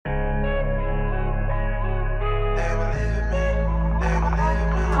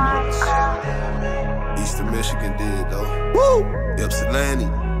Eastern Michigan did though. Woo! Ypsilanti.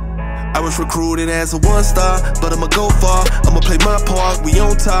 I was recruited as a one-star, but I'ma go far. I'ma play my part, we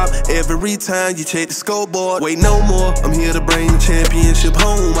on top. Every time you check the scoreboard, wait no more. I'm here to bring the championship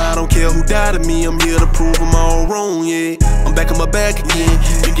home. I don't care who doubted me, I'm here to prove them all wrong, yeah. I'm back on my back again.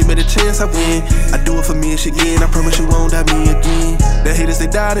 You give me the chance, I win. I do it for Michigan, I promise you won't doubt me again. The haters, they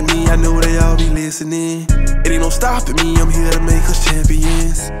doubted me, I know they all be listening. It ain't no stopping me, I'm here to make us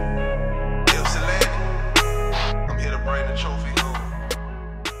champions. I'm here to bring the trophy home.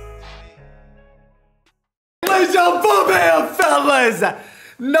 Boom, fellas!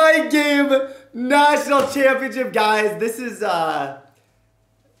 Night game national championship, guys. This is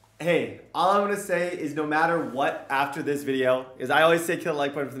hey, all I'm gonna say is no matter what after this video is I always say kill the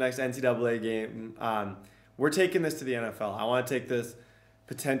like button for the next NCAA game. We're taking this to the NFL. I want to take this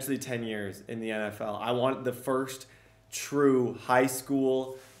potentially 10 years in the NFL. I want the first true high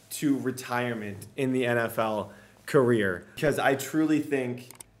school to retirement in the NFL career, because I truly think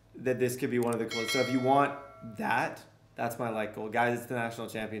that this could be one of the coolest. So if you want that, that's my like goal, guys. It's the national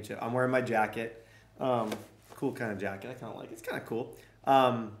championship. I'm wearing my jacket, cool kind of jacket. I kind of like it. It's kind of cool.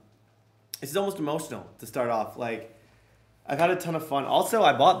 It's almost emotional to start off. Like, I've had a ton of fun. Also,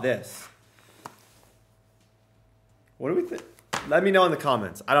 I bought this. What do we think? Let me know in the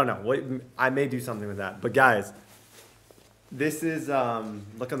comments. I don't know. What I may do something with that. But guys, this is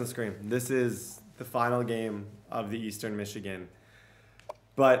look on the screen. This is the final game of the Eastern Michigan,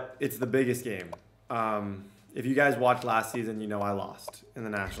 but it's the biggest game. If you guys watched last season, you know I lost in the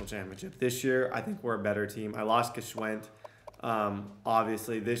national championship. This year, I think we're a better team. I lost Geschwint.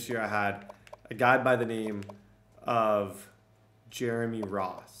 Obviously, this year I had a guy by the name of Jeremy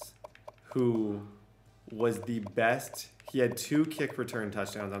Ross, who was the best. He had 2 kick return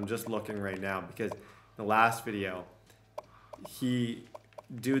touchdowns. I'm just looking right now because the last video,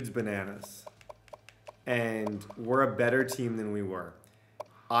 dude's bananas. And we're a better team than we were.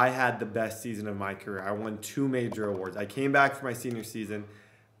 I had the best season of my career. I won 2 major awards. I came back for my senior season,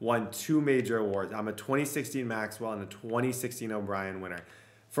 won 2 major awards. I'm a 2016 Maxwell and a 2016 O'Brien winner.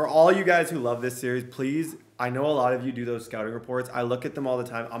 For all you guys who love this series, please, I know a lot of you do those scouting reports. I look at them all the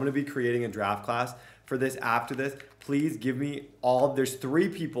time. I'm going to be creating a draft class for this after this. Please give me all, there's 3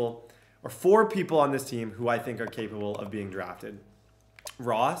 people or 4 people on this team who I think are capable of being drafted.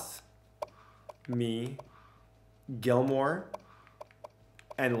 Ross, me, Gilmore,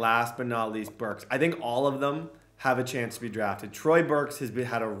 and last but not least, Burks. I think all of them have a chance to be drafted. Troy Burks has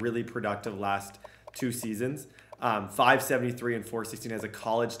had a really productive last 2 seasons. 573 and 416 as a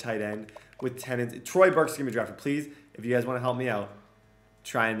college tight end with 10. Troy Burks is going to be drafted. Please, if you guys want to help me out,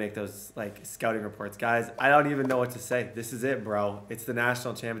 try and make those like scouting reports. Guys, I don't even know what to say. This is it, bro. It's the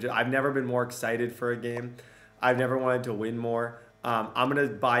national championship. I've never been more excited for a game. I've never wanted to win more. I'm going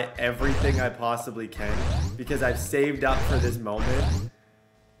to buy everything I possibly can because I've saved up for this moment.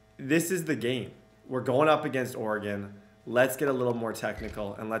 This is the game. We're going up against Oregon. Let's get a little more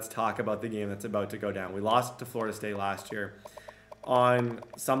technical and let's talk about the game that's about to go down. We lost to Florida State last year on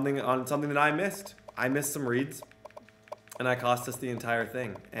something that I missed. I missed some reads and I cost us the entire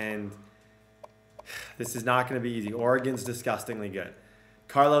thing. And this is not going to be easy. Oregon's disgustingly good.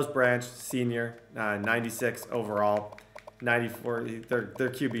 Carlos Branch, senior, 96 overall, 94. Their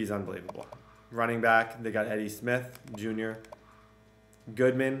QB is unbelievable. Running back, they got Eddie Smith, Jr.,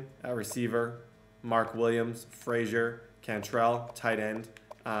 Goodman at receiver, Mark Williams, Frazier, Cantrell, tight end,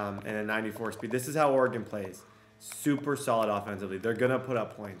 and a 94 speed. This is how Oregon plays. Super solid offensively. They're going to put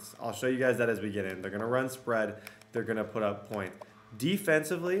up points. I'll show you guys that as we get in. They're going to run spread. They're going to put up points.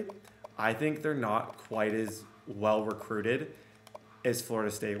 Defensively, I think they're not quite as well recruited as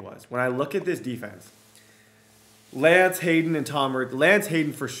Florida State was. When I look at this defense, Lance Hayden and Tom Root. Lance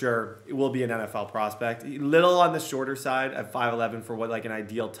Hayden for sure will be an NFL prospect. Little on the shorter side at 5'11" for what like an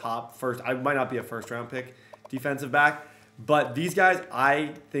ideal top first. I might not be a first round pick defensive back, but these guys,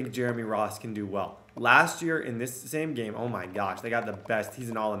 I think Jeremy Ross can do well. Last year in this same game, oh my gosh, they got the best. He's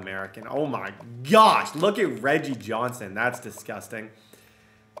an All-American. Oh my gosh, look at Reggie Johnson. That's disgusting.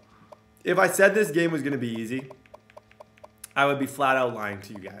 If I said this game was going to be easy, I would be flat out lying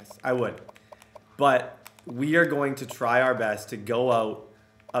to you guys. I would. But we are going to try our best to go out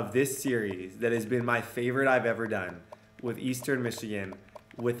of this series that has been my favorite I've ever done with Eastern Michigan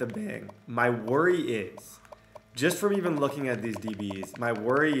with a bang. My worry is, just from even looking at these DBs, my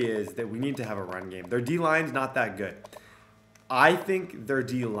worry is that we need to have a run game. Their D-line's not that good. I think their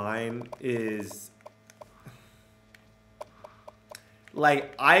D-line is...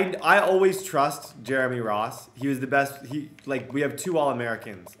 Like, I always trust Jeremy Ross. He was the best. We have 2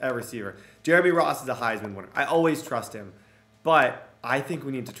 All-Americans at receiver. Jeremy Ross is a Heisman winner. I always trust him. But I think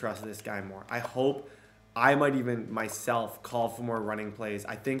we need to trust this guy more. I hope I might even myself call for more running plays.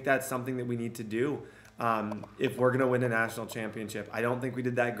 I think that's something that we need to do if we're going to win a national championship. I don't think we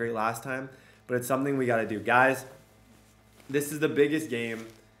did that great last time, but it's something we got to do. Guys, this is the biggest game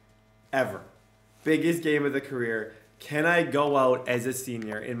ever. Biggest game of the career. Can I go out as a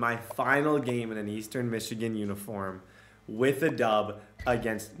senior in my final game in an Eastern Michigan uniform with a dub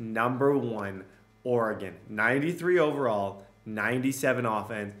against #1 Oregon? 93 overall, 97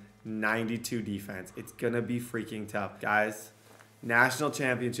 offense, 92 defense. It's going to be freaking tough. Guys, national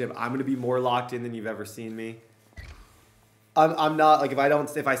championship. I'm going to be more locked in than you've ever seen me. I'm not, like,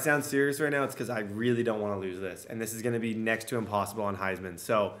 if I sound serious right now, it's because I really don't want to lose this. And this is going to be next to impossible on Heisman.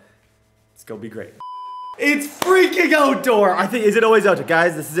 So, it's going to be great. It's freaking outdoor. I think, is it always outdoor?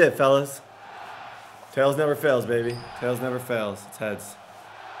 Guys, this is it, fellas. Tails never fails, baby. Tails never fails. It's heads.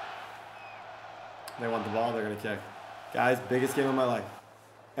 They want the ball, they're going to kick. Guys, biggest game of my life.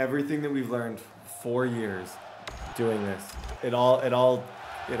 Everything that we've learned 4 years doing this, it all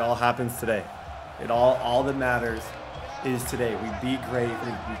happens today. All that matters is today. We be great.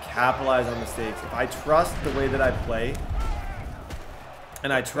 We capitalize on mistakes. If I trust the way that I play,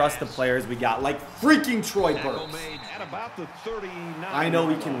 and I trust the players we got, like freaking Troy Burks, I know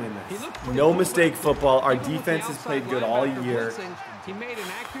we can win this. No mistake football. Our defense has played good all year.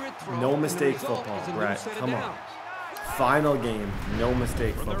 No mistake football, Brett. Come on. Final game, no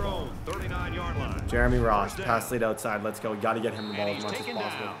mistake football. Jeremy Ross, pass lead outside. Let's go. We got to get him the ball as much as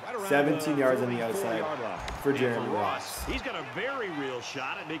possible. 17 yards on the outside for Jeremy Ross. He's got a very real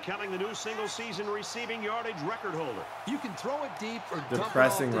shot at becoming the new single-season receiving yardage record holder. You can throw it deep or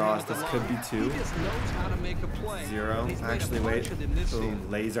depressing Ross. This could be 2. 0. Actually, wait.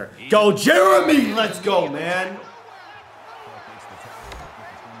 Boom. Laser. Go, Jeremy! Let's go, man.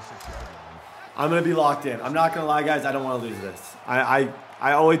 I'm going to be locked in. I'm not going to lie, guys. I don't want to lose this. I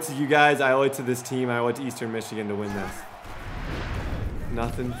owe it to you guys. I owe it to this team. I owe it to Eastern Michigan to win this.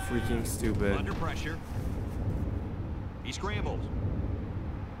 Nothing freaking stupid. Under pressure. He scrambles.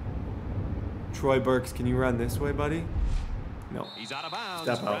 Troy Burks, can you run this way, buddy? No. He's out of bounds.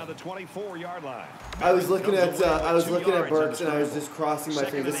 Step out. Around the 24-yard line. I was looking at Burks and I was just crossing my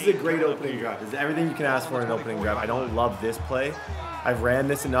fingers. This is a great opening drive. This is everything you can ask for in an opening drive. I don't love this play. I've ran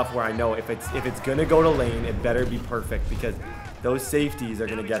this enough where I know if it's gonna go to lane, it better be perfect because those safeties are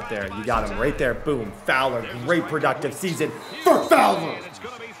gonna get there. You got him right there. Boom. Fowler. Great productive season for Fowler.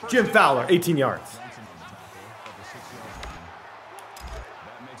 Jim Fowler, 18 yards.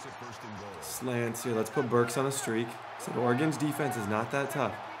 Slants here. Let's put Burks on a streak. So Oregon's defense is not that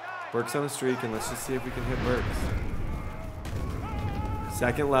tough. Burks on a streak, and let's just see if we can hit Burks.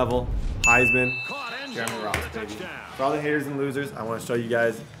 Second level, Heisman, Jeremy Ross, baby. For all the haters and losers, I want to show you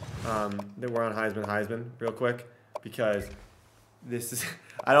guys that we're on Heisman real quick because this is.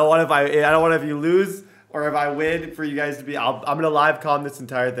 I don't want if you lose or if I win for you guys to be. I'm gonna live com this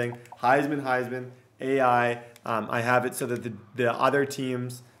entire thing. Heisman, AI. I have it so that the other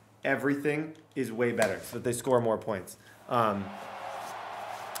teams, everything is way better, so that they score more points. I've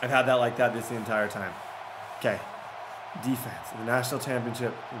had that like that the entire time. Okay. Defense. In the national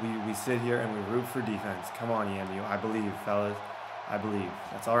championship, we sit here and we root for defense. Come on, EMU. I believe, fellas. I believe.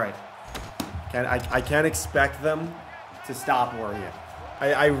 That's all right. I can't expect them to stop Oregon.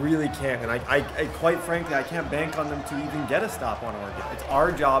 I really can't. And I quite frankly, I can't bank on them to even get a stop on Oregon. It's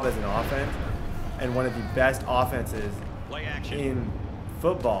our job as an offense and one of the best offenses in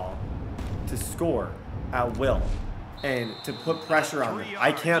football to score at will and to put pressure on them.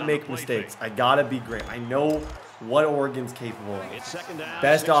 I can't make mistakes. I got to be great. I know what Oregon's capable of.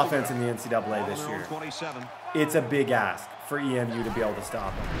 Best offense in the NCAA this year. It's a big ask for EMU to be able to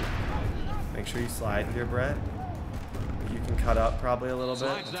stop them. Make sure you slide here, Brett. You can cut up probably a little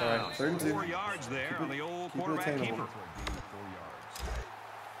bit. That's all right. 3rd and 2. Keep it attainable.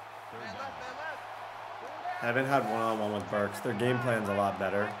 Haven't had one-on-one with Burks. Their game plan's a lot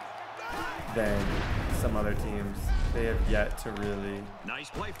better than some other teams. They have yet to really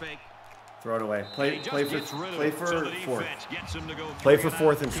throw it away. Play for 4th. Play for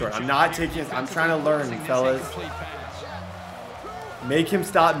 4th and short. I'm not taking. I'm trying to learn, fellas. Make him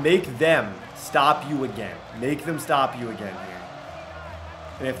stop. Make them stop you again. Make them stop you again here.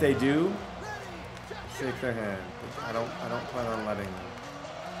 And if they do, shake their hand. I don't plan on letting them.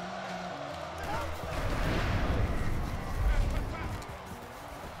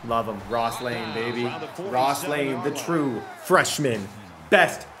 Love him. Ross Lane, baby. Ross Lane, the true freshman.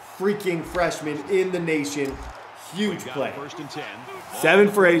 Best freaking freshman in the nation. Huge play. 7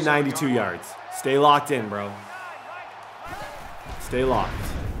 for 8, 92 yards. Stay locked in, bro. Stay locked.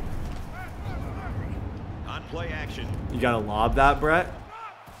 On play action. You got to lob that, Brett?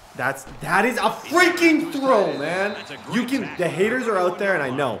 That is a freaking throw, man. You can. The haters are out there, and I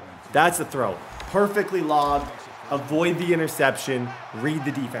know that's a throw. Perfectly lobbed. Avoid the interception. Read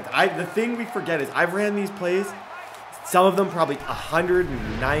the defense. The thing we forget is I've ran these plays. Some of them probably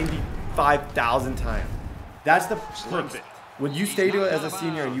 195,000 times. That's the perks. When you stay to it as a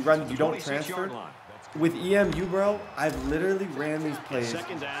senior and you don't transfer. With EMU, bro, I've literally ran these plays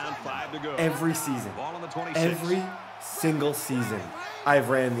every season. Every single season, I've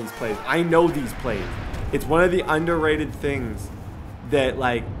ran these plays. I know these plays. It's one of the underrated things that,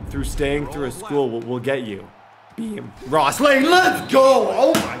 like, through staying through a school will get you. Beam. Ross Lane, let's go!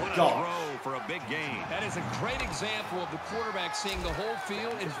 Oh my God. For a big game. That is a great example of the quarterback seeing the whole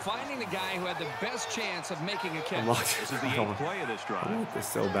field and finding the guy who had the best chance of making a catch. This is the 8th play of this drive. I want this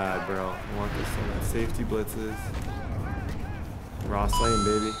so bad, bro. I want this so bad. Safety blitzes. Ross Lane,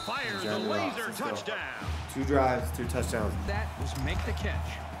 baby. Fires a laser touchdown. 2 drives, 2 touchdowns. That was make the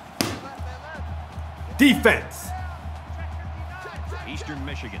catch. Defense. Eastern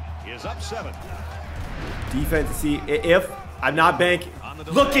Michigan is up 7. Defense. See, if I'm not banking.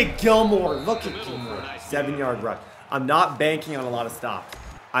 Look at Gilmore. Look at Gilmore. 7-yard rush. I'm not banking on a lot of stops.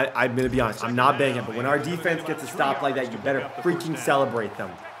 I'm going to be honest. I'm not banking. But when our defense gets a stop like that, you better freaking celebrate them.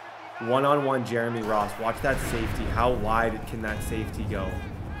 One-on-one, Jeremy Ross. Watch that safety. How wide can that safety go?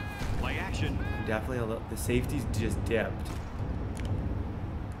 Play action. Definitely, the safety's just dipped.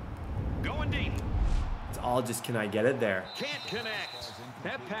 Going deep. It's all just, can I get it there? Can't connect.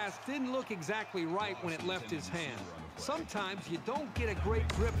 That pass didn't look exactly right when it left his hand. Sometimes you don't get a great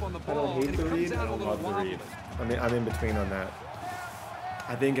grip on the I ball. don't hate the read. I I don't love the read. I mean, I'm in between on that.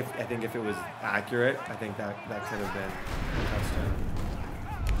 I think if it was accurate, I think that could have been a touchdown.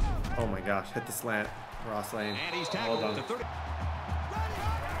 Oh my gosh! Hit the slant, Ross Lane. And he's Well tackled done. at the 30.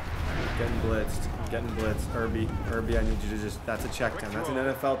 Getting blitzed. Irby, I need you to just. That's a check down. That's an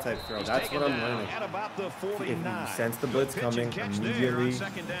NFL type throw. That's what I'm learning. At about the If 49. you sense the blitz coming, immediately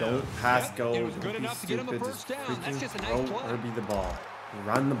don't pass go. It was good Don't be enough to get him the stupid. first Just down. That's freaking just a nice throw play. Irby the ball.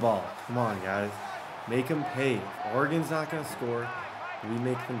 Run the ball. Come on, guys. Make them pay. If Oregon's not going to score, we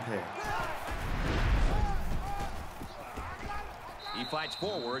make them pay. He fights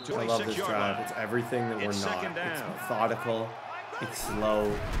forward to I a love this 6-yard drive. line. It's everything that we're It's not. second It's down. methodical. It's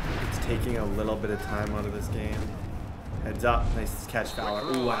slow. It's taking a little bit of time out of this game. Heads up. Nice catch, Fowler.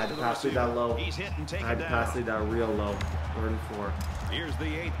 Ooh, I had to pass it that low. He's hit and I taken had to pass down. it that real low. 3rd and 4. Here's the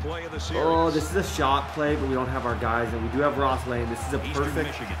 8th play of the series. Oh, this is a shot play, but we don't have our guys, and we do have Ross Lane. This is a Eastern perfect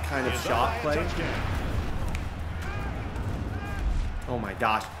Michigan kind of is up shot by a play. touchdown. Oh my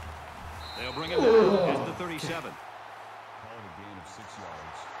gosh. They'll bring him down at the 37.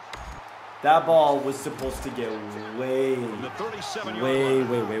 That ball was supposed to get way, The 37-yard way,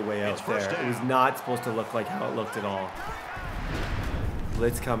 line. way out It's first there. It was down. not supposed to look like how it looked at all.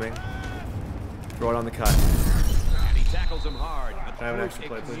 Blitz coming. Throw it on the cut. And he tackles him hard. Can I have an extra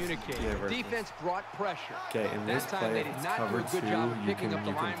play, It please? communicated. Yeah, The versus. defense brought pressure. Okay, in this That time play, they if did it's not do cover a good 2, job of you picking can up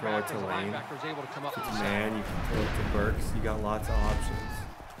the throw it to linebackers. The Lane. linebackers able to come up If with it's the sack. man, you can throw it to Burks. You got lots of options.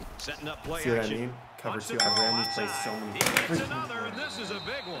 Setting up play See what I action. mean? Cover Wants 2. to I've throw ran these plays onside. so many He gets freaking another, and times. this is a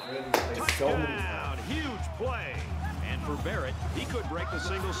big one. I've ran these plays so many Touchdown. times. Huge play. And for Barrett, he could break the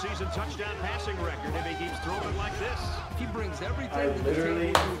single-season touchdown passing record if he keeps throwing it like this. He brings everything I to the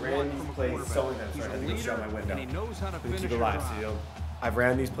literally table you ran want these from a plays quarterback. so many times. He's Sorry, I a think it's shut my leader, window. and he knows how to Let me finish keep a it live, drive. Studio. I've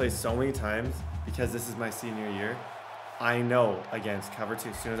ran these plays so many times because this is my senior year. I know against cover 2.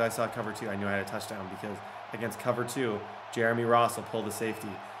 As soon as I saw cover 2, I knew I had a touchdown because against cover 2, Jeremy Ross will pull the safety.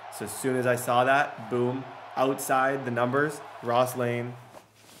 So as soon as I saw that, boom, outside the numbers, Ross Lane,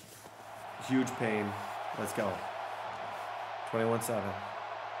 huge pain. Let's go. 21-7.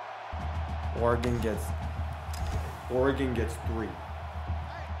 Oregon gets 3.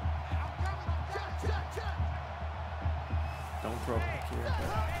 Don't throw a pick here.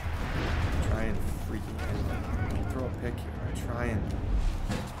 But try and freaking don't throw a pick here. Try and.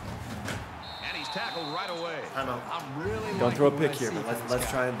 And he's tackled right away. I'm out. I'm really Don't throw a liking what pick I here, see but from this let's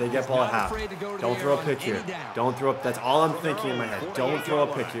guy. try and they get He's ball at not half. afraid to go to the Don't air throw a on pick any here. down. Don't throw up. That's all I'm thinking in my head. Don't throw a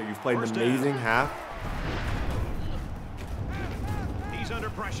pick here. You've played an First down. amazing half. He's under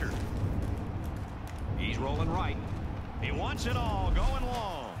pressure. He's rolling right. He wants it all, going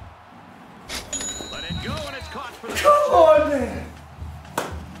long. Let it go, and it's caught for the Come on, man.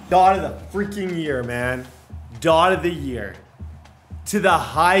 Dot of the freaking year, man. Dot of the year. To the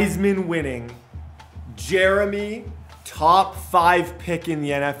Heisman winning Jeremy, top 5 pick in the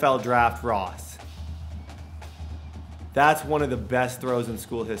NFL draft, Ross. That's one of the best throws in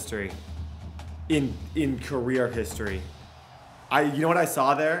school history. In career history. You know what I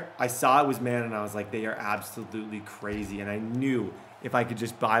saw there? I saw it was man, and I was like, they are absolutely crazy. And I knew if I could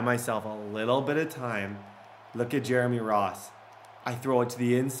just buy myself a little bit of time. Look at Jeremy Ross. I throw it to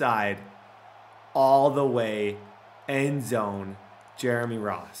the inside, all the way, end zone, Jeremy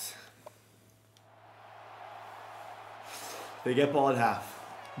Ross. They get ball at half.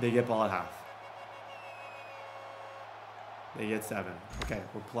 They get ball at half. They get 7. Okay,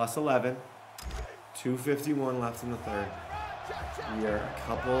 we're plus 11. 2:51 left in the third. We are a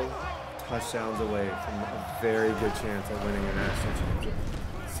couple touchdowns away from a very good chance at winning a national championship.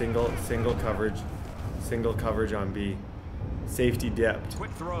 Single coverage on B. Safety dipped.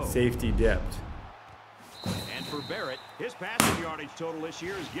 Quick throw. Safety dipped. And for Barrett, his passing yardage total this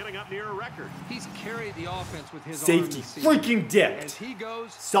year is getting up near a record. He's carried the offense with his Safety arm this season. freaking dipped. As he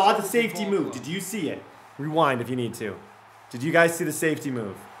goes, Saw the so safety ball move. goes. Did you see it? Rewind if you need to. Did you guys see the safety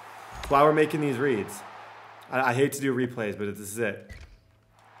move? That's why we're making these reads. I hate to do replays, but this is it.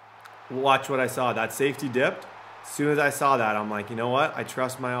 Watch what I saw. That safety dipped. As soon as I saw that, I'm like, you know what? I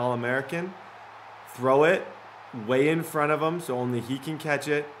trust my All-American. Throw it way in front of him so only he can catch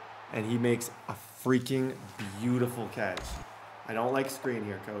it, and he makes a freaking beautiful catch. I don't like screen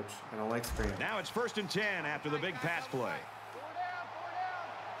here, coach. I don't like screen. Now it's 1st and 10 after the big pass play.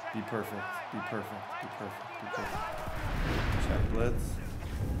 Be perfect. Be perfect. Be perfect. Be perfect. Check blitz.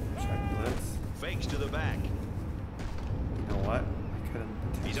 Check blitz. Fakes to the back. You know what? I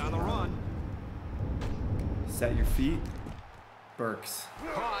couldn't. He's on the run. Set your feet. Burks.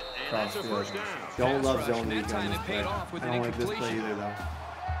 Caught, and that's a Crossfield. first down. Don't love rush, zone and that read on time this it play. paid off with I an don't like this play incompletion. either,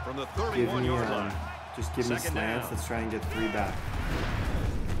 though. From the Give me 31-yard line. just give me Second slants. down. Let's try and get 3 back.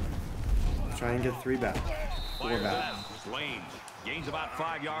 Let's try and get 3 back. 4 Fires back. out. Lane gains about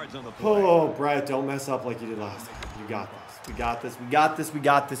 5 yards on the play. Oh, Brett, don't mess up like you did last time. You got this. We got this. We got this. We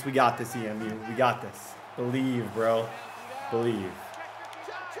got this. We got this, EMU. We got this. Believe, bro. Believe.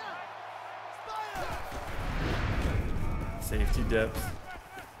 Safety dips.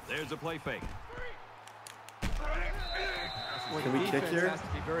 There's a play fake. Well, Can the we kick defense here? has to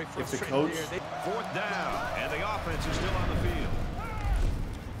be very If the frustrated coach- here. They- 4th down, and the offense is still on the field.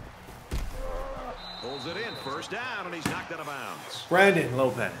 Pulls it in, 1st down, and he's knocked out of bounds. Brandon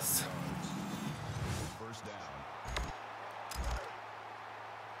Lopez. First down.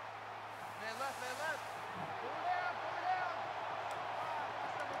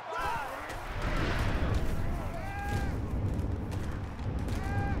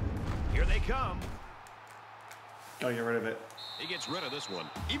 Here they come. Don't get rid of it. He gets rid of this one.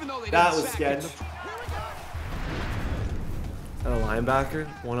 Even though they That didn't was sack him, sketch. Is that a linebacker?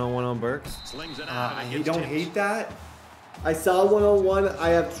 1-on-1 on Burks? Slings it out. I and it gets don't tipped. hate that. I saw 1-on-1. I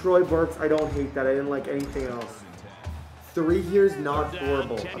have Troy Burks. I don't hate that. I didn't like anything else. 3 here is not Third down,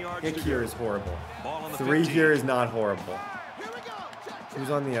 horrible. 10 A yards pick to here go. is horrible. Ball on the 3 15. here is not horrible. Who's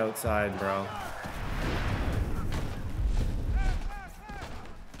on the outside, bro?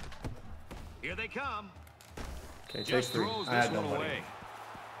 Here they come. Okay, take Just 3. throws I this had one nobody. away.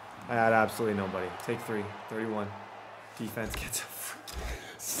 I had absolutely nobody. Take 3. 31. Defense gets a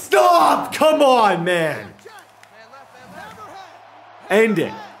Stop! Come on, man! End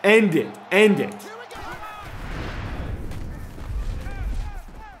it. End it. End it.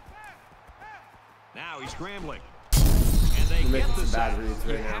 Now he's scrambling. And they We're get making the some bad sack. reads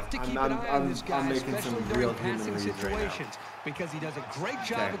You right have to now. keep I'm an eye on this guy, making especially some during real human passing reads right now. situations, because he does a great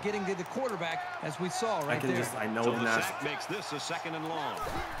job Okay. of getting to the quarterback, as we saw I right can there. just, I know So the the national. sack makes this a 2nd and long.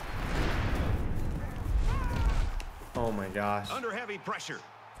 Oh my gosh. Under heavy pressure.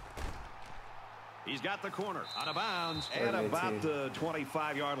 He's got the corner out of bounds Third and and about 18. the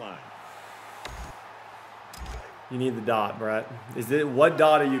 25-yard line. You need the dot, Brett. What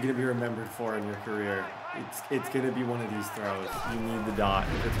dot are you going to be remembered for in your career? It's going to be one of these throws. You need the dot.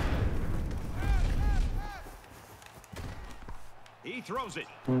 He throws it.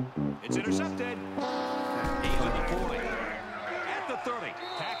 It's intercepted. He's at the 40. At the 30.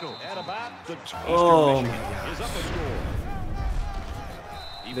 Tackled at about the Eastern Oh, Michigan my is up the score.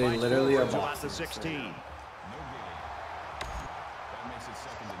 He They fights literally forward are to about boxing the this 16. No gain. That makes it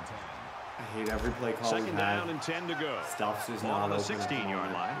 2nd and 10. I hate every play call we've Second down had. and 10 to go. Stuff's just Ball not on the open at the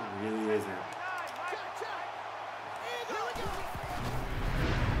 16-yard moment. line. It really isn't.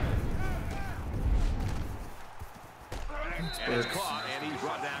 And it's caught, and he's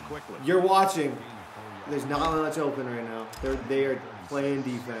brought down quickly. You're watching. There's not much open right now. They are playing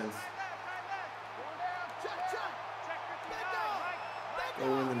defense.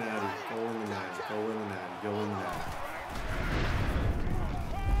 Go in the natty. Go in the natty. Go in the natty. Go in the natty.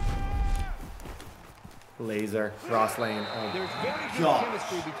 Laser. Ross Lane. Oh There's my very good gosh.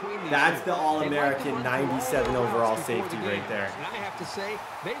 chemistry between these That's two. the All-American They like to run 97 drills overall before safety the right game. there. And I have to say,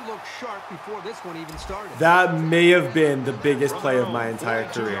 they looked sharp before this one even started. That may have been the biggest From play their of my own entire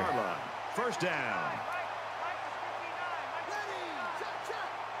 42 career. yard line. First down.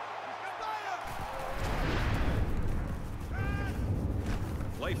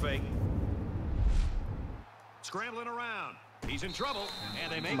 Play fake. Scrambling around. He's in trouble,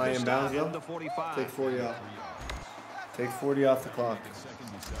 and they make Am I the in stop bounds, though? in the 45. Take 40 off. Take 40 off the clock.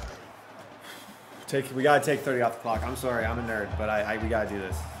 We gotta take 30 off the clock. I'm sorry, I'm a nerd, but we gotta do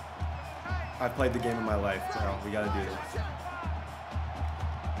this. I've played the game of my life, bro. We gotta do this.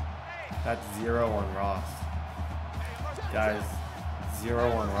 That's 0 on Ross. Guys,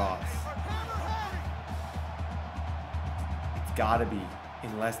 0 on Ross. It's gotta be,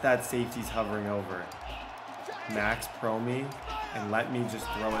 unless that safety's hovering over. Max pro me and let me just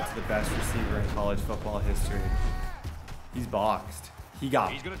throw it to the best receiver in college football history. He's boxed. He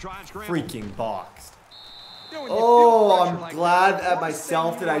got He's gonna try and scramble. freaking boxed. You know, when you feel Oh, pressure I'm like glad that, at the worst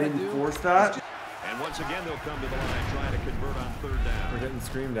myself thing that I you wanna didn't do force is that. And once again, they'll come to the line trying to convert on third down. We're getting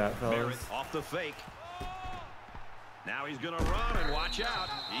screamed at, Barrett fellas. off the fake. Now he's going to run and watch out.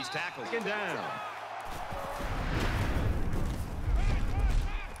 He's tackled. Second down.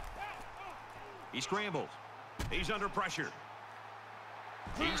 He scrambles. He's under pressure.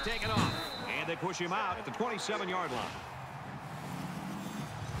 He's taken off. And they push him out at the 27-yard line.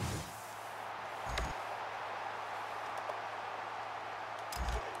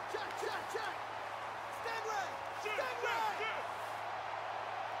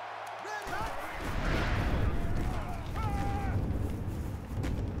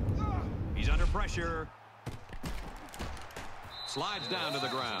 He's under pressure. Slides down to the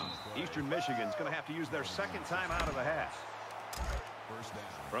ground. Eastern Michigan's going to have to use their second time out of the half. First down.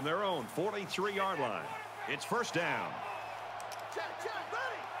 From their own 43-yard line. It's first down.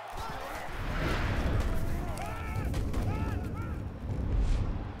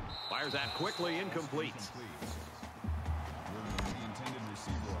 Fires that quickly, incomplete. Moving the intended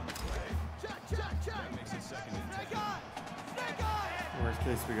receiver on the play. That makes it second and 10. Worst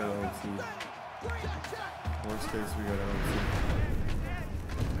case, we go to OT. Worst case, we go to OT.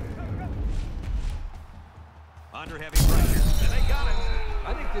 Under heavy pressure. And they got him.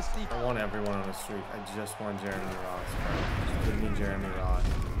 I think this defense. I want everyone on the streak. I just want Jeremy Ross, bro. Just give me Jeremy Ross.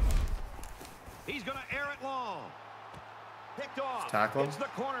 He's going to air it long. Picked off. Tackle him. It's the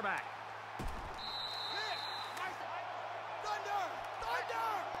cornerback.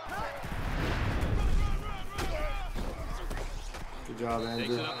 Good job, Takes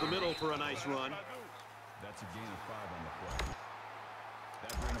Andrew. it up the middle for a nice run. That's a gain of 5 on the play.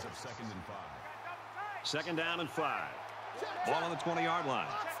 That brings up second and 5. Second down and 5. Ball on the 20-yard line.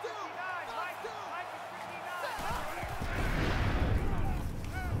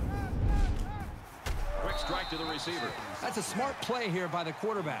 Quick strike to the receiver. That's a smart play here by the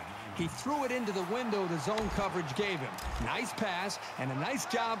quarterback. He threw it into the window the zone coverage gave him. Nice pass and a nice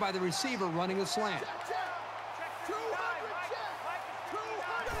job by the receiver running the slant.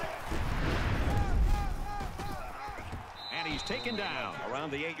 And he's taken down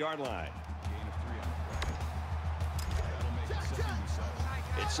around the 8-yard line. Gain of 3 on the play. That'll make it second and 7.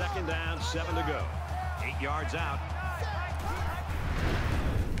 It's second down, 7 to go. 8 yards out.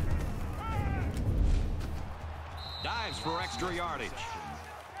 Dives for extra yardage. Call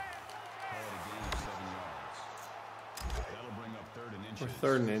it a gain of 7 yards. That'll bring up third and inches. We're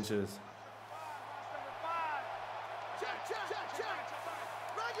third and inches.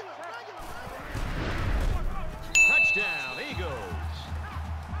 Touchdown, Eagles.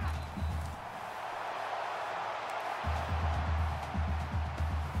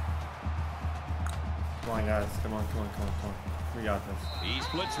 Come on, guys. Come on, come on, come on, come on. We got this. He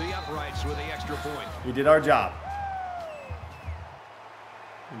splits the uprights with the extra point. We did our job.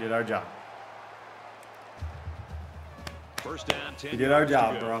 We did our job. First down, 10 We did our yards to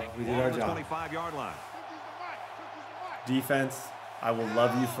job, go. bro. We did Ball our on the job. 25-yard line. Defense, I will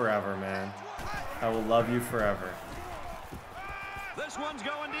love you forever, man. I will love you forever. This one's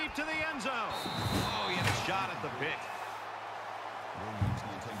going deep to the end zone. Oh, he had a shot at the pick. Williams, the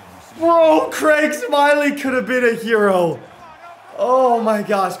intended receiver. Bro, Craig Smiley could have been a hero. Oh my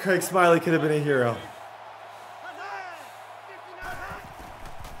gosh, Craig Smiley could have been a hero.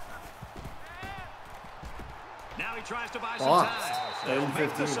 Now he tries to buy some Boxed. time. 3rd They'll and make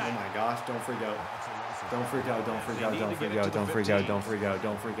 15. the Oh sack. my gosh, don't freak out. Don't freak out, don't freak out, don't freak out, don't freak out, don't freak out,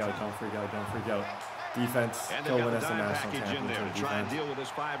 don't freak out, don't freak out, don't freak out. Defense, And go they've win got us the a dime national package in there championship. to try and Defense. deal with this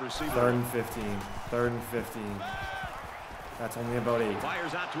 5 receiver. 3rd and 15. 3rd and 15. That's only about 8.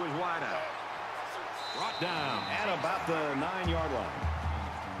 Fires out to his wideout. Brought down at about the 9-yard line.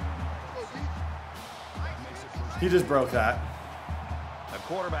 He just broke that. The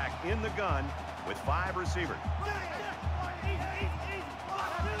quarterback in the gun with 5 receivers.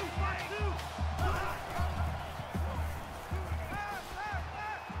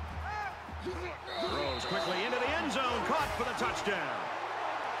 Throws quickly into the end zone, caught for the touchdown.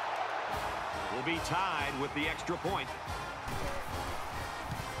 Will be tied with the extra point.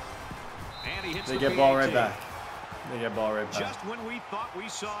 And he hits They the get ball right PAT. back. They get ball right back. Just when we thought we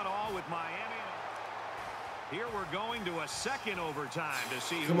saw it all with Miami. Here we're going to a second overtime to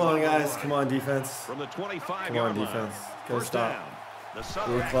see Come who's on, the guys. line. Come on, defense. From the 25-yard Come on, line. defense. Gotta First stop. down. The They were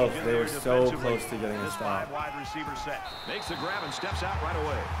Subject close. again They were there so defensively. close to getting a This stop. 5 wide receiver set. Makes the grab and steps out right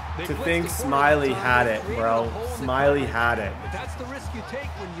away. They To blitzed think the Smiley quarterback had time, it, created bro. a hole in the Smiley coverage. had it. But that's the risk you take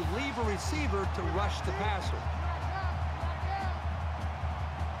when you leave a receiver to rush the passer.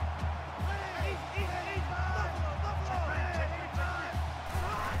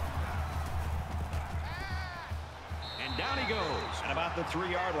 And down he goes at about the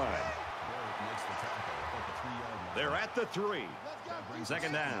 3-yard line. Derek makes the tackle at the 3-yard line. They're at the 3.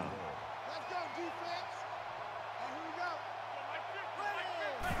 Second down. Let's go, defense. And here we go.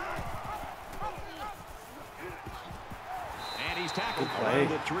 And he's tackled play. around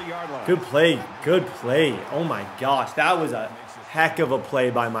the 3-yard line. Good play. Good play. Oh, my gosh. That was a heck of a play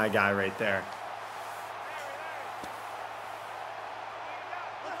by my guy right there.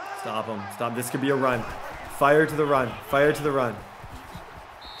 Stop him. Stop. This could be a run. Fire to the run. Fire to the run.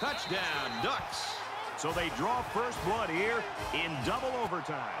 Touchdown, Ducks. So they draw first blood here in double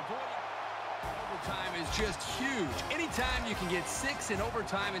overtime. Overtime is just huge. Anytime you can get 6 in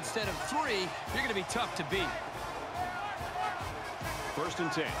overtime instead of 3, you're going to be tough to beat. First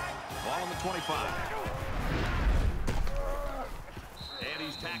and 10. Ball on the 25. And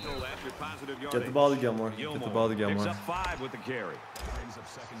he's tackled after positive yardage. Get the ball to Gilmore. Get the ball to Picks Gilmore. up 5 with the carry. Brings up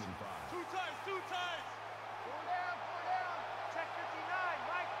 2nd and 5. Two times. Four down. Check 59.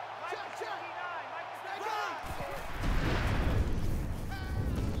 Mike. Mike is 59. Mike is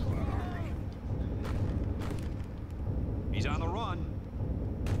 59. He's on the run.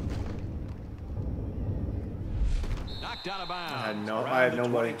 Knocked out of bounds. I had around the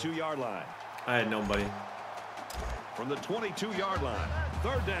nobody. 22-yard line. I had nobody. From the 22-yard line.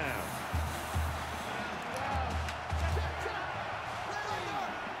 Third down.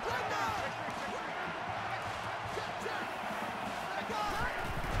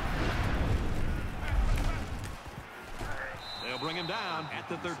 They'll bring him down at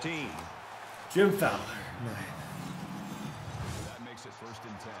the 13. Jim Fowler. That makes it 1st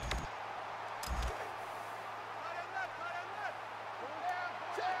and 10.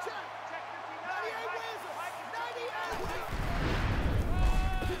 Check 59.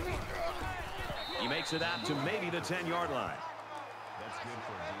 He makes it out to maybe the 10-yard line. That's good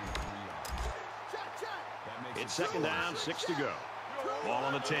for a gain of 3 yards. That makes It's it second down, 6 to go. Ball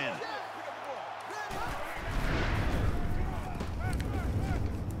on the 10.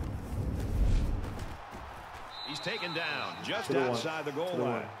 He's taken down just To the one. outside the goal To the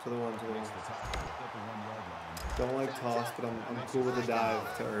one. line. To the one. To the one. the tackle at the 1-yard line. Don't like toss, but I'm cool with a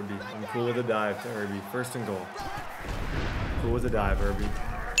dive to Irby. I'm cool with a dive to Irby. First and goal. Cool with a dive, Irby. go.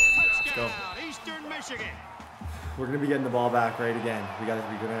 Touchdown, Eastern Michigan. We're gonna be getting the ball back right again. We're gonna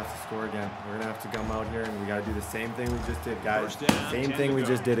have to score again. We're gonna have to come out here and we gotta do the same thing we just did, guys. First down, Same 10 thing to we go.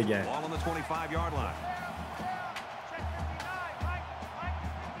 just did again. Ball on the 25-yard line. Check 59. Mike is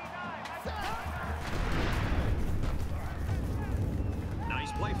 59.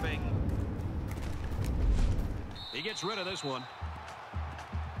 Nice play fake. He gets rid of this one.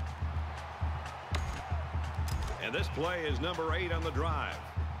 And this play is number 8 on the drive.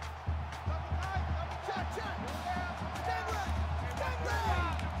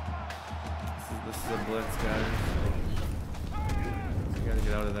 This is a blitz, guys. We gotta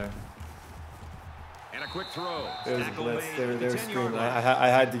get out of there. And a quick throw. It was a Tackle blitz. made They at were the 10-yard screaming. line. I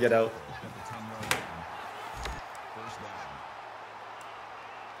had to get out. At the 10-yard line. First down.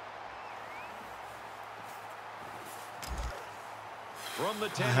 From the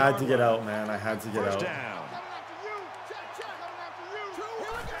 10 I had to get out, man. I had to get First out. down.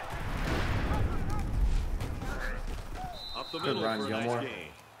 Up the Good middle run, for a Gilmore. nice gain.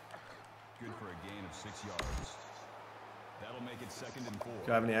 Good for a gain of 6 yards. That'll make it 2nd and 4.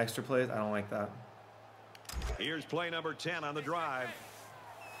 Do I have any extra plays? I don't like that. Here's play number 10 on the drive.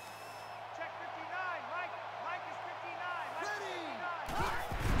 Check 59. Mike is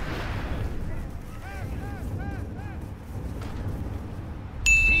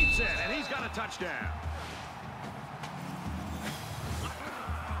 59. Keeps it, and he's got a touchdown.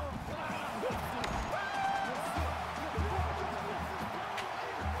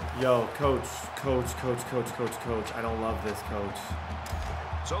 Yo, coach. I don't love this, coach.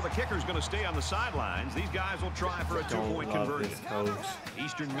 So the kicker's going to stay on the sidelines. These guys will try for a two-point conversion. This, coach.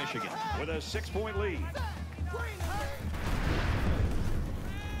 Eastern Michigan with a 6-point lead.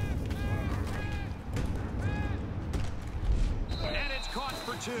 And it's caught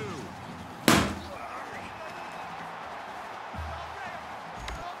for 2.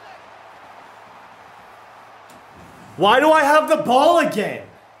 Why do I have the ball again?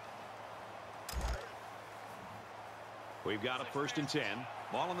 We've got a 1st and 10.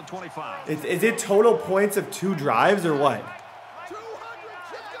 Ball on the 25. Is it total points of 2 drives or what?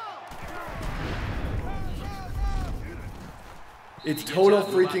 It's total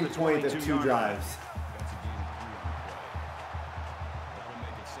freaking points of 2 drives.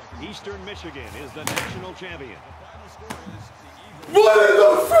 Eastern Michigan is the national champion. What in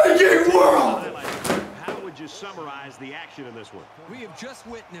the freaking world? How would you summarize the action in this one? We have just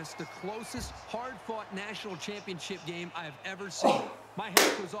witnessed the closest, hard-fought national championship game I have ever seen. My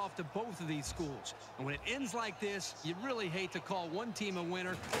hat goes off to both of these schools. And when it ends like this, you really hate to call one team a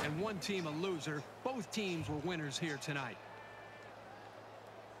winner and one team a loser. Both teams were winners here tonight.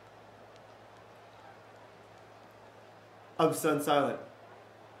 I'm stunned silent.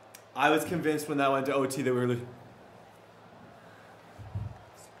 I was convinced when that went to OT that we were losing.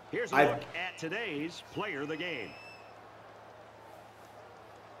 Here's a look at today's player of the game.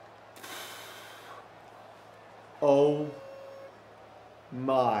 Oh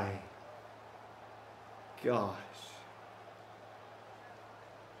my gosh.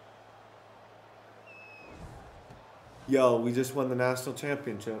 Yo, we just won the national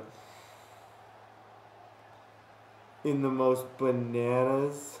championship. In the most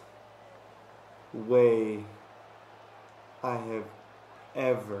bananas way I have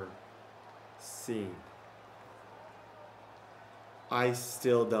ever seen. I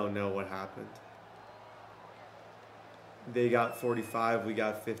still don't know what happened. They got 45, we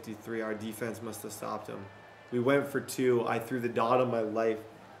got 53. Our defense must have stopped them. We went for 2. I threw the dot of my life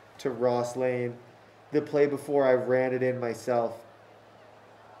to Ross Lane. The play before, I ran it in myself.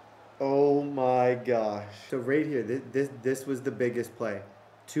 Oh my gosh. So right here, this was the biggest play.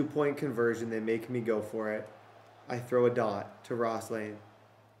 2-point conversion, they make me go for it. I throw a dot to Ross Lane.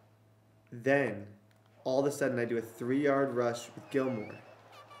 Then, all of a sudden, I do a 3-yard rush with Gilmore.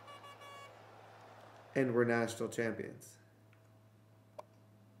 And we're national champions.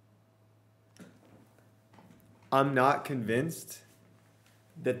 I'm not convinced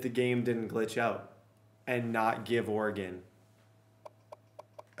that the game didn't glitch out and not give Oregon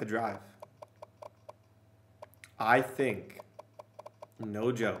a drive. I think,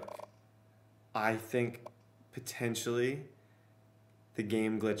 no joke, I think potentially the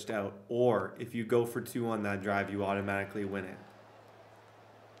game glitched out. Or if you go for 2 on that drive, you automatically win it.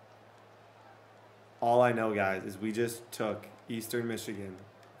 All I know, guys, is we just took Eastern Michigan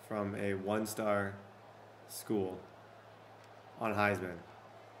from a 1-star school on Heisman,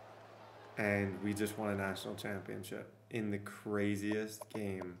 and we just won a national championship in the craziest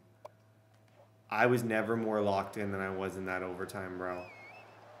game. I was never more locked in than I was in that overtime, bro.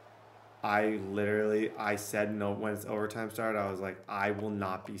 I said no when it's overtime started. I was like, I will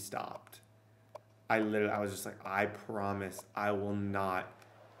not be stopped. I was just like, I promise I will not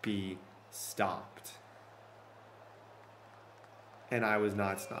be stopped. And I was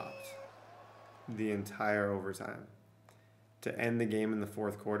not stopped the entire overtime. To end the game in the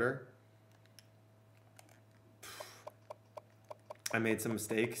 4th quarter, I made some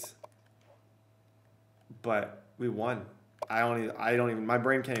mistakes, but we won. I don't even, my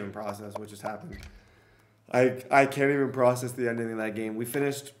brain can't even process what just happened. I can't even process the ending of that game. We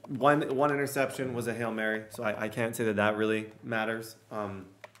finished, one interception was a Hail Mary, so I can't say that really matters.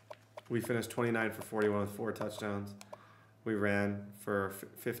 We finished 29 for 41 with 4 touchdowns. We ran for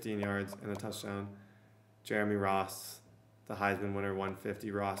 15 yards and a touchdown. Jeremy Ross, the Heisman winner,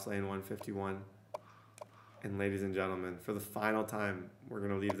 150. Ross Lane, 151. And ladies and gentlemen, for the final time, we're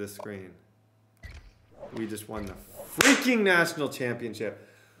going to leave this screen. We just won the freaking national championship.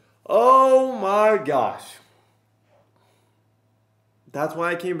 Oh my gosh. That's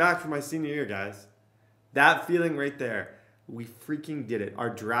why I came back for my senior year, guys. That feeling right there. We freaking did it.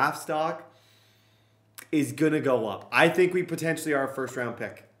 Our draft stock is going to go up. I think we potentially are a 1st-round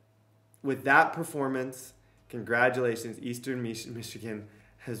pick. With that performance, congratulations. Eastern Michigan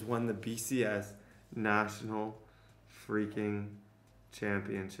has won the BCS National freaking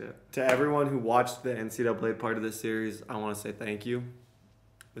Championship. To everyone who watched the NCAA part of this series, I want to say thank you.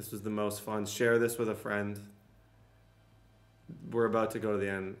 This was the most fun. Share this with a friend. We're about to go to the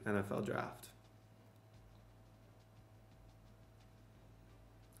NFL draft.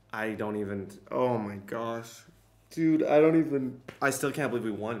 I don't even. Oh my gosh, dude! I still can't believe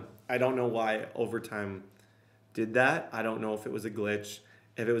we won. I don't know why overtime did that. I don't know if it was a glitch.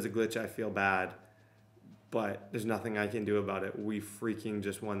 If it was a glitch, I feel bad. But there's nothing I can do about it. We freaking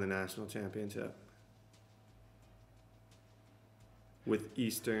just won the national championship with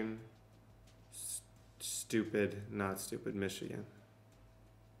Eastern, not stupid Michigan.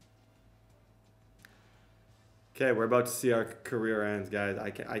 Okay, we're about to see our career ends, guys.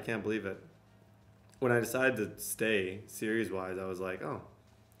 I can't believe it. When I decided to stay series-wise, I was like, oh,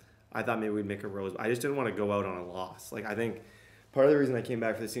 I thought maybe we'd make a rose. I just didn't want to go out on a loss. Like, I think part of the reason I came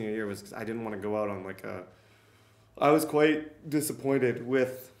back for the senior year was because I didn't want to go out on like a... I was quite disappointed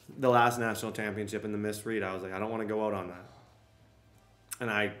with the last national championship and the missed read. I was like, I don't want to go out on that. And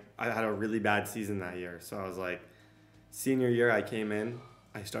I had a really bad season that year. So I was like, senior year, I came in.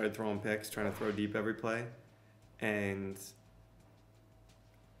 I started throwing picks, trying to throw deep every play. And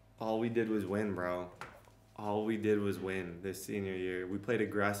all we did was win, bro. All we did was win this senior year. We played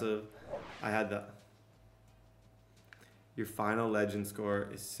aggressive. I had your final legend score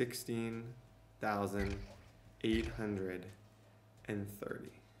is 16,830.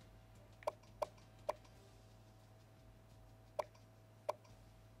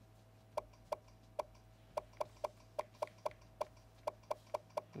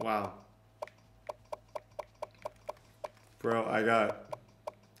 Wow. Bro, I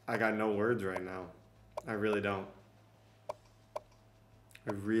got no words right now. I really don't.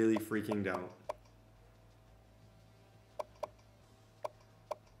 I really freaking don't.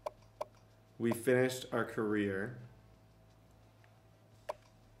 We finished our career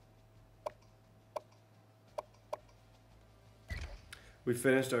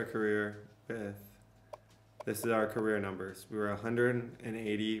with, this is our career numbers. We were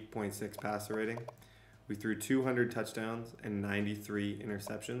 180.6 passer rating. We threw 200 touchdowns and 93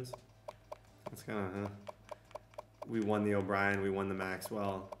 interceptions. That's kind of, We won the O'Brien, we won the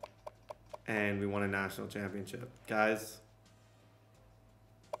Maxwell, and we won a national championship. Guys,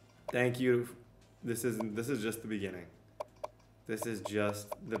 thank you. This is just the beginning. This is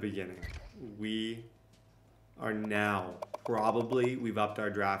just the beginning. We are now we've upped our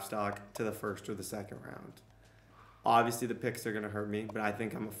draft stock to the first or the second round. Obviously, the picks are going to hurt me, but I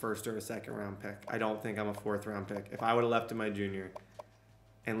think I'm a first or a second round pick. I don't think I'm a fourth round pick. If I would have left in my junior,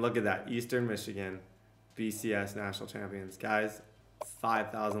 and look at that, Eastern Michigan, BCS national champions. Guys,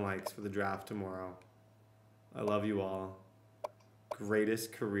 5,000 likes for the draft tomorrow. I love you all.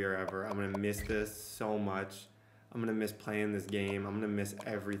 Greatest career ever. I'm going to miss this so much. I'm going to miss playing this game. I'm going to miss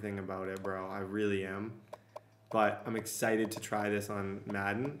everything about it, bro. I really am. But I'm excited to try this on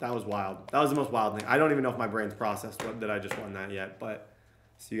Madden. That was wild. That was the most wild thing. I don't even know if my brain's processed that I just won that yet. But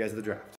see you guys at the draft.